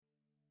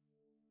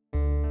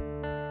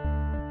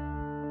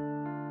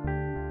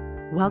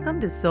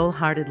Welcome to Soul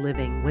Hearted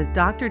Living with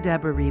Dr.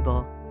 Deborah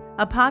Riebel,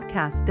 a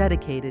podcast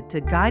dedicated to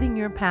guiding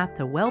your path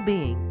to well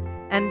being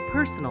and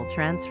personal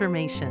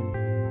transformation.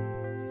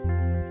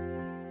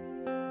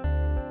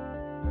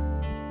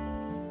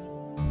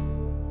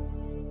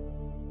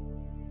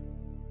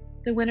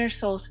 The winter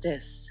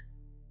solstice,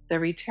 the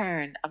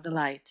return of the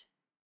light.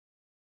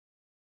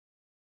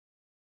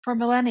 For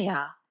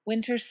millennia,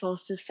 winter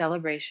solstice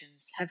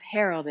celebrations have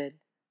heralded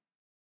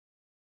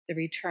the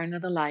return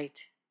of the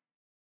light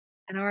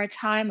and are a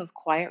time of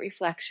quiet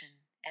reflection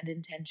and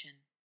intention.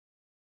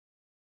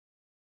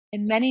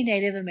 In many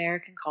Native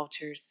American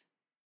cultures,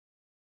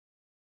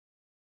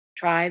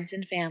 tribes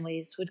and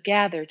families would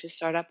gather to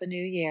start up a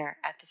new year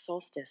at the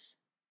solstice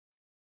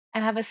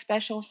and have a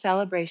special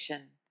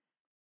celebration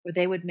where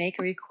they would make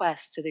a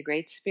request to the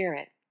Great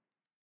Spirit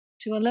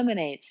to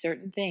eliminate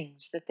certain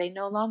things that they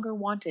no longer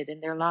wanted in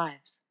their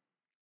lives.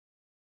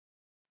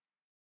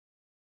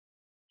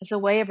 As a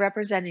way of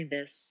representing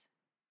this,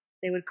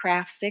 they would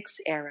craft 6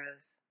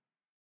 arrows,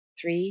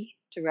 3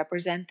 to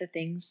represent the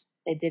things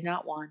they did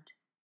not want,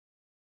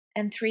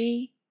 and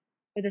 3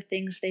 for the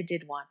things they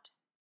did want.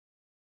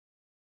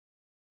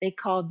 They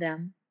called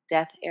them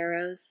death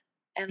arrows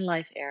and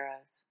life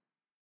arrows,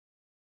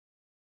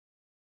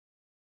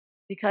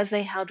 because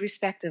they held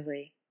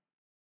respectively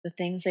the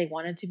things they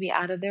wanted to be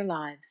out of their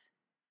lives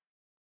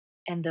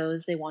and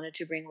those they wanted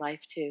to bring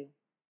life to.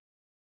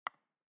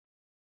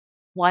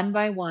 One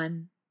by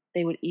one,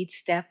 they would each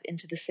step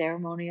into the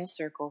ceremonial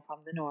circle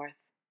from the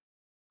north,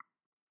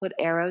 put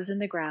arrows in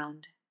the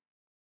ground,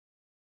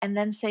 and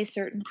then say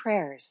certain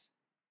prayers,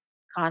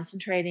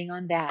 concentrating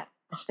on that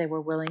which they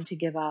were willing to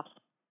give up.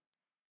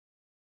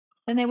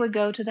 Then they would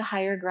go to the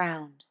higher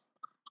ground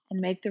and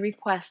make the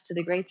request to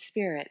the Great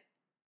Spirit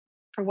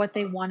for what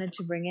they wanted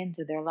to bring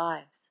into their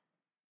lives.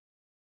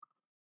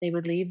 They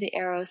would leave the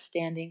arrows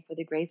standing for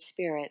the Great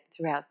Spirit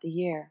throughout the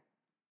year.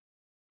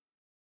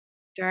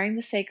 During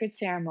the sacred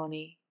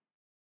ceremony,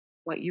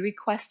 what you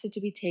requested to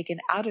be taken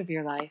out of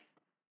your life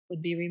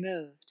would be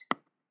removed,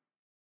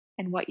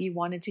 and what you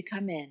wanted to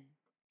come in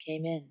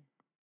came in.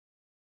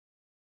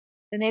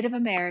 The Native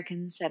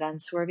Americans had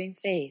unswerving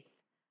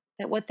faith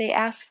that what they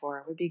asked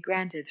for would be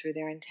granted through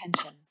their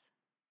intentions.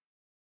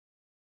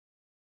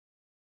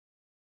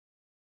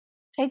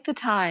 Take the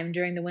time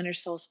during the winter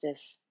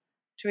solstice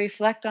to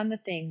reflect on the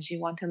things you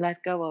want to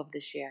let go of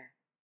this year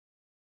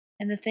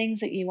and the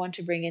things that you want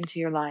to bring into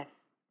your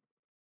life.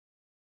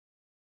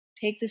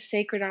 Take this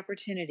sacred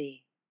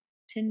opportunity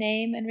to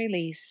name and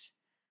release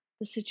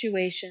the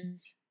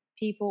situations,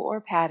 people,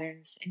 or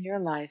patterns in your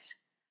life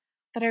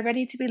that are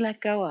ready to be let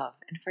go of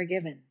and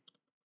forgiven.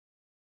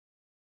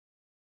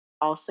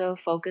 Also,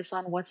 focus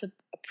on what's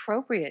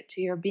appropriate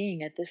to your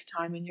being at this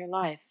time in your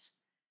life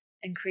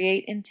and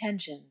create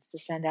intentions to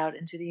send out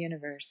into the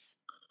universe.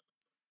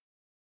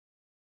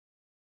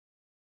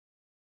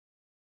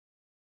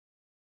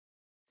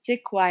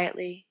 Sit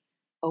quietly,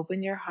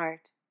 open your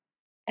heart,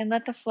 and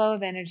let the flow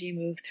of energy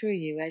move through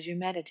you as you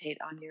meditate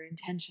on your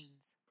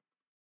intentions.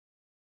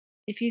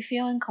 If you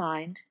feel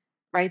inclined,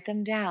 write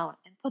them down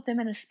and put them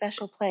in a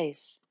special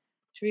place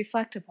to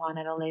reflect upon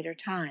at a later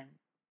time,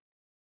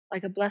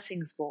 like a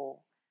blessings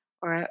bowl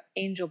or an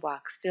angel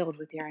box filled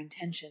with your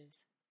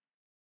intentions.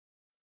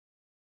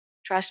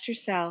 Trust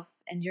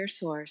yourself and your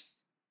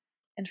source,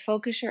 and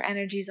focus your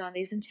energies on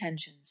these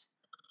intentions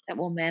that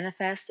will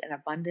manifest an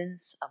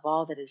abundance of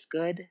all that is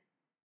good,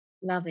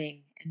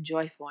 loving, and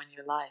joyful in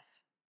your life.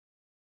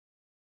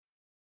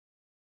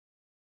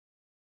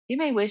 You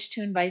may wish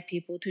to invite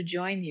people to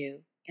join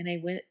you in a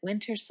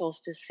winter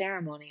solstice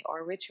ceremony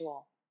or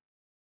ritual.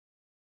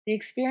 The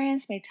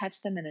experience may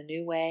touch them in a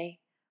new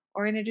way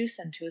or introduce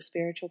them to a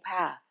spiritual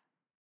path.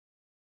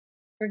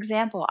 For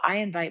example, I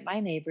invite my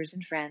neighbors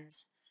and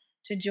friends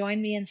to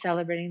join me in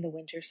celebrating the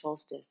winter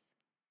solstice.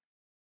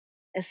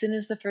 As soon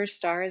as the first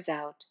star is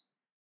out,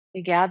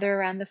 we gather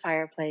around the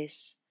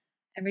fireplace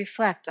and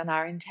reflect on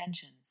our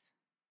intentions.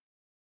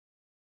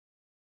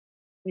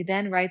 We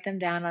then write them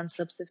down on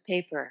slips of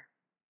paper,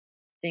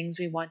 things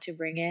we want to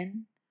bring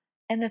in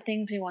and the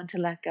things we want to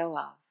let go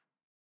of,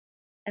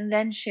 and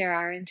then share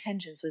our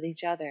intentions with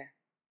each other.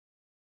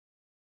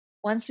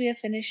 Once we have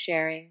finished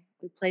sharing,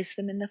 we place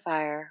them in the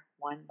fire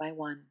one by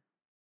one.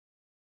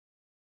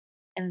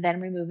 And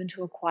then we move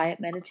into a quiet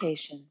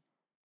meditation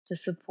to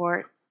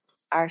support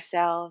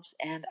ourselves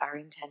and our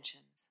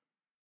intentions.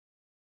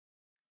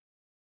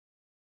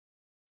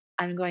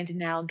 I'm going to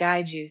now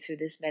guide you through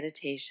this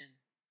meditation.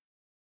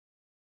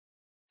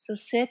 So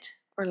sit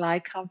or lie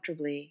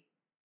comfortably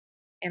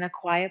in a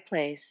quiet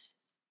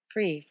place,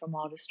 free from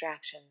all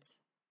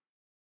distractions.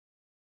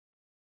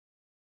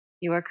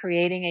 You are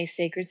creating a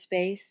sacred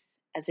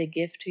space as a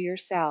gift to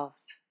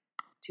yourself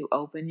to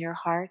open your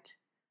heart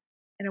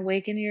and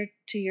awaken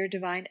to your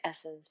divine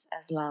essence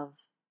as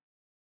love.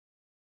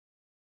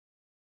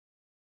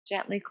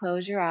 Gently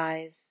close your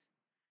eyes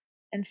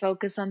and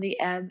focus on the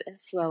ebb and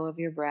flow of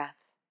your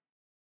breath.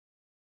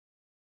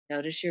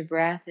 Notice your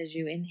breath as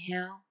you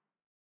inhale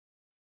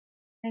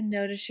and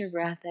notice your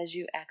breath as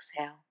you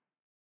exhale.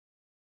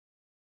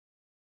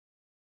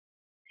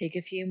 Take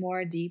a few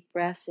more deep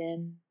breaths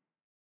in,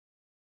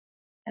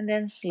 and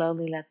then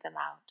slowly let them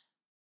out.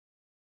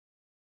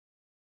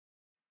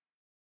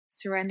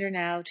 Surrender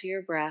now to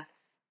your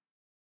breath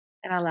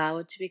and allow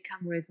it to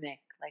become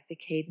rhythmic like the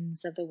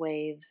cadence of the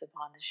waves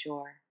upon the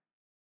shore.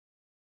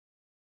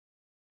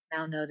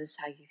 Now notice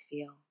how you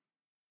feel.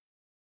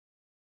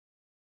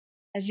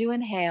 As you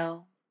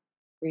inhale,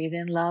 breathe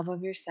in love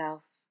of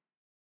yourself,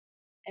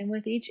 and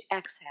with each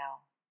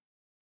exhale,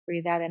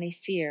 breathe out any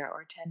fear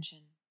or tension.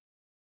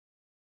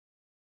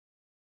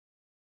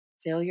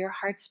 Fill your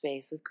heart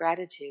space with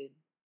gratitude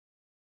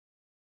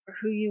for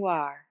who you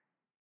are,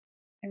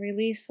 and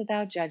release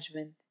without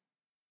judgment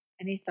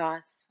any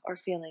thoughts or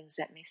feelings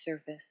that may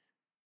surface.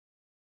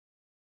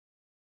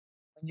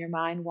 When your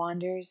mind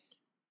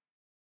wanders,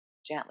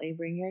 gently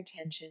bring your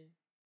attention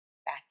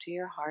back to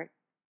your heart,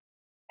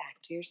 back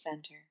to your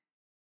center,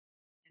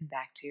 and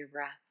back to your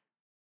breath.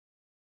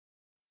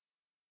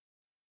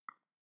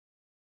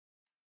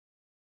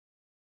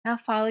 Now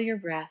follow your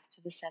breath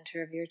to the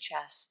center of your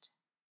chest,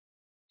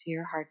 to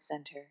your heart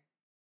center.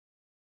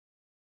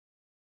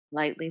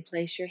 Lightly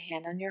place your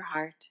hand on your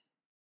heart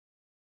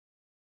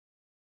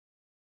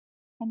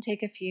and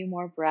take a few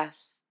more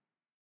breaths,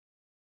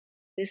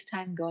 this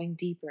time going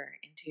deeper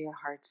into your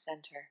heart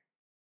center.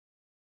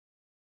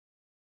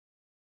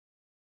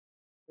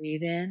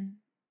 Breathe in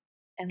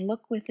and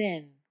look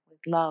within with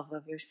love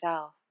of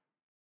yourself.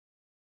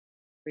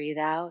 Breathe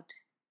out,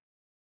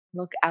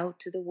 look out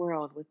to the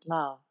world with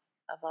love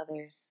of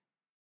others.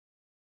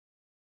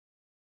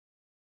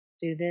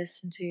 Do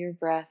this until your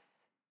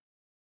breath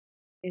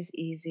is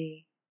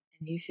easy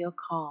and you feel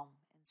calm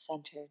and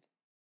centered.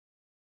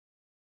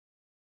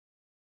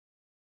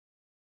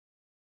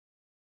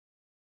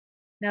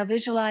 Now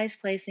visualize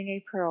placing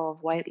a pearl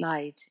of white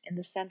light in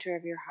the center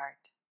of your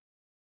heart.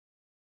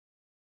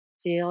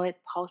 Feel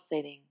it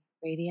pulsating,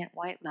 radiant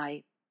white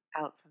light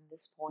out from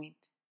this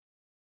point.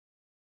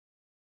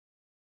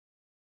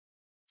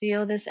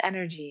 Feel this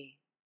energy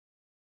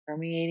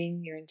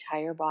permeating your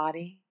entire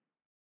body,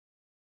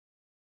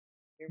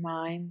 your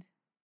mind,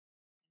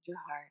 and your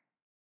heart.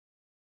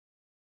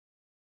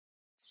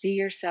 See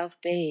yourself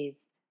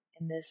bathed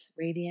in this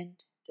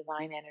radiant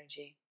divine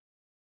energy.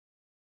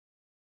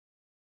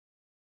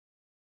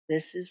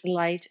 This is the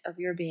light of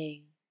your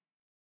being,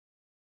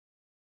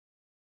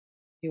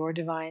 your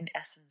divine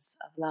essence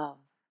of love.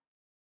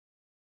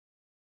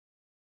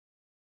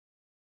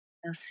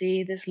 Now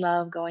see this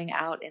love going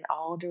out in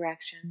all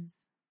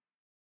directions,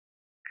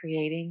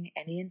 creating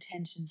any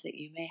intentions that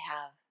you may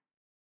have.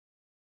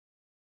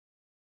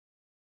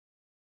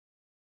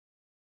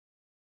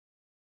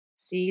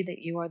 See that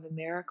you are the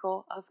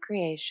miracle of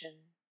creation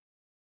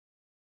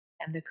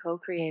and the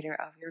co-creator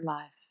of your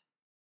life.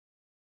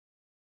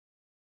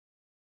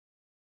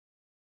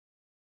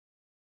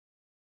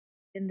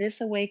 In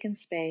this awakened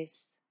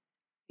space,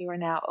 you are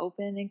now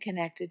open and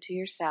connected to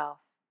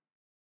yourself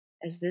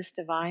as this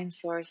divine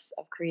source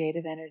of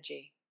creative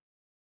energy,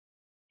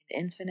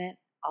 an infinite,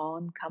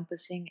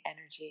 all-encompassing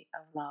energy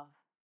of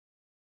love.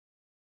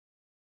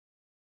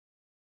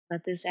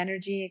 Let this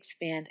energy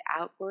expand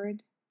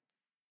outward,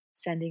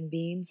 sending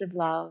beams of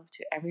love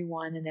to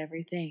everyone and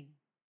everything,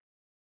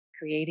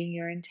 creating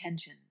your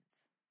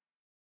intentions,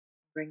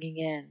 bringing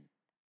in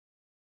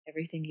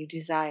everything you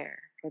desire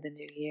for the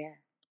new year.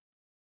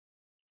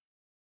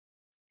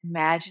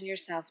 Imagine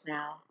yourself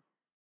now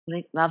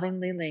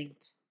lovingly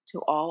linked to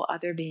all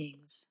other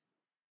beings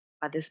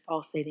by this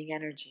pulsating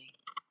energy.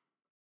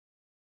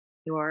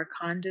 You are a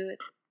conduit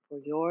for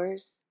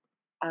yours,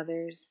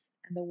 others,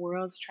 and the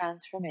world's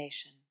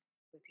transformation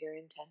with your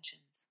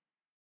intentions.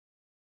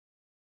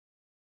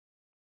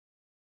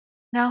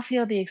 Now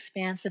feel the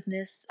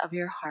expansiveness of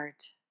your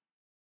heart.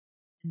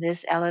 In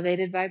this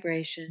elevated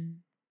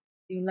vibration,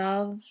 you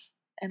love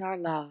and are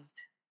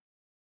loved.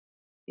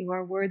 You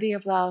are worthy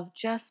of love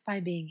just by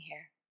being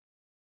here.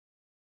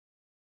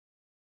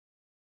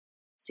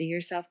 See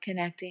yourself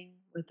connecting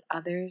with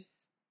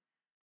others,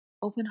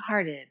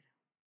 open-hearted,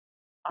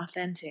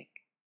 authentic,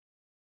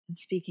 and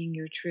speaking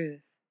your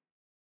truth.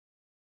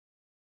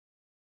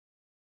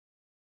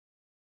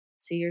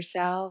 See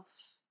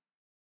yourself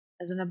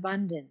as an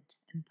abundant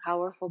and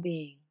powerful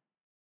being,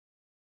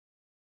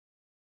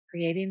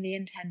 creating the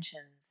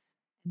intentions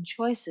and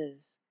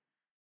choices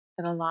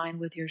that align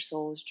with your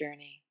soul's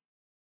journey.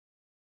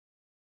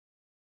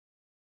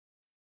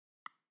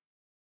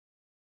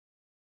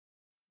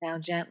 Now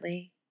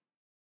gently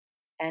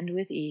and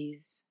with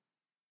ease,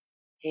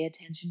 pay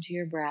attention to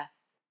your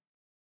breath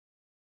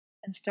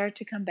and start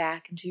to come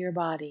back into your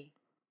body,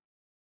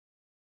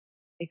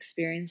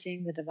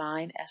 experiencing the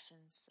divine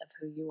essence of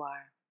who you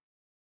are.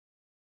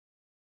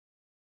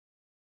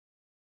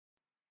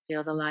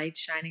 Feel the light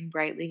shining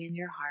brightly in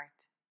your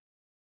heart,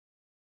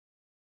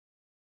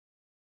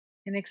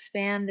 and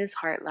expand this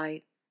heart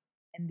light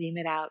and beam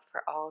it out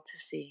for all to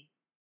see.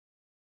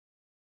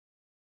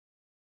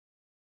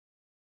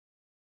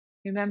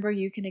 Remember,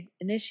 you can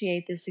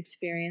initiate this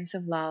experience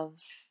of love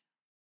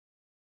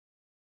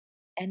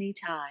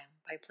anytime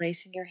by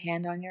placing your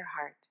hand on your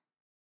heart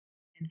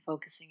and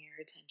focusing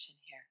your attention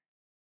here.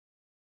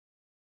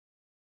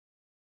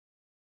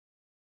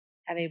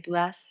 Have a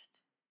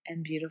blessed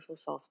and beautiful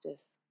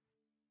solstice.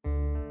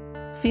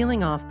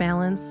 Feeling off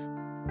balance?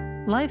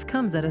 Life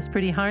comes at us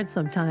pretty hard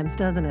sometimes,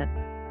 doesn't it?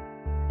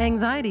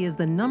 Anxiety is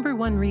the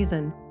 #1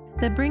 reason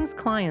that brings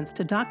clients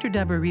to Dr.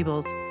 Deborah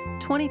Riebel's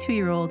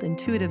 22-year-old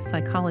intuitive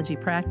psychology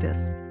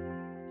practice.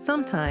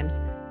 Sometimes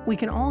we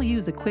can all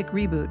use a quick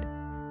reboot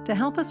to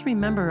help us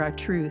remember our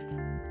truth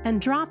and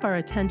drop our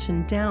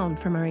attention down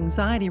from our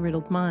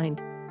anxiety-riddled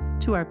mind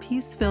to our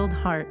peace-filled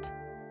heart.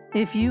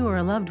 If you or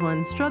a loved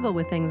one struggle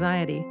with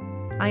anxiety,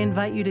 I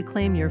invite you to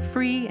claim your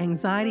free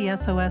Anxiety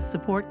SOS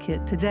support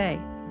kit today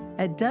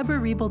at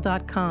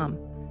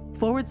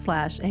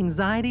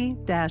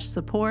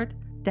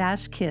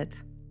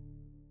deborahriebel.com/anxiety-support-kit.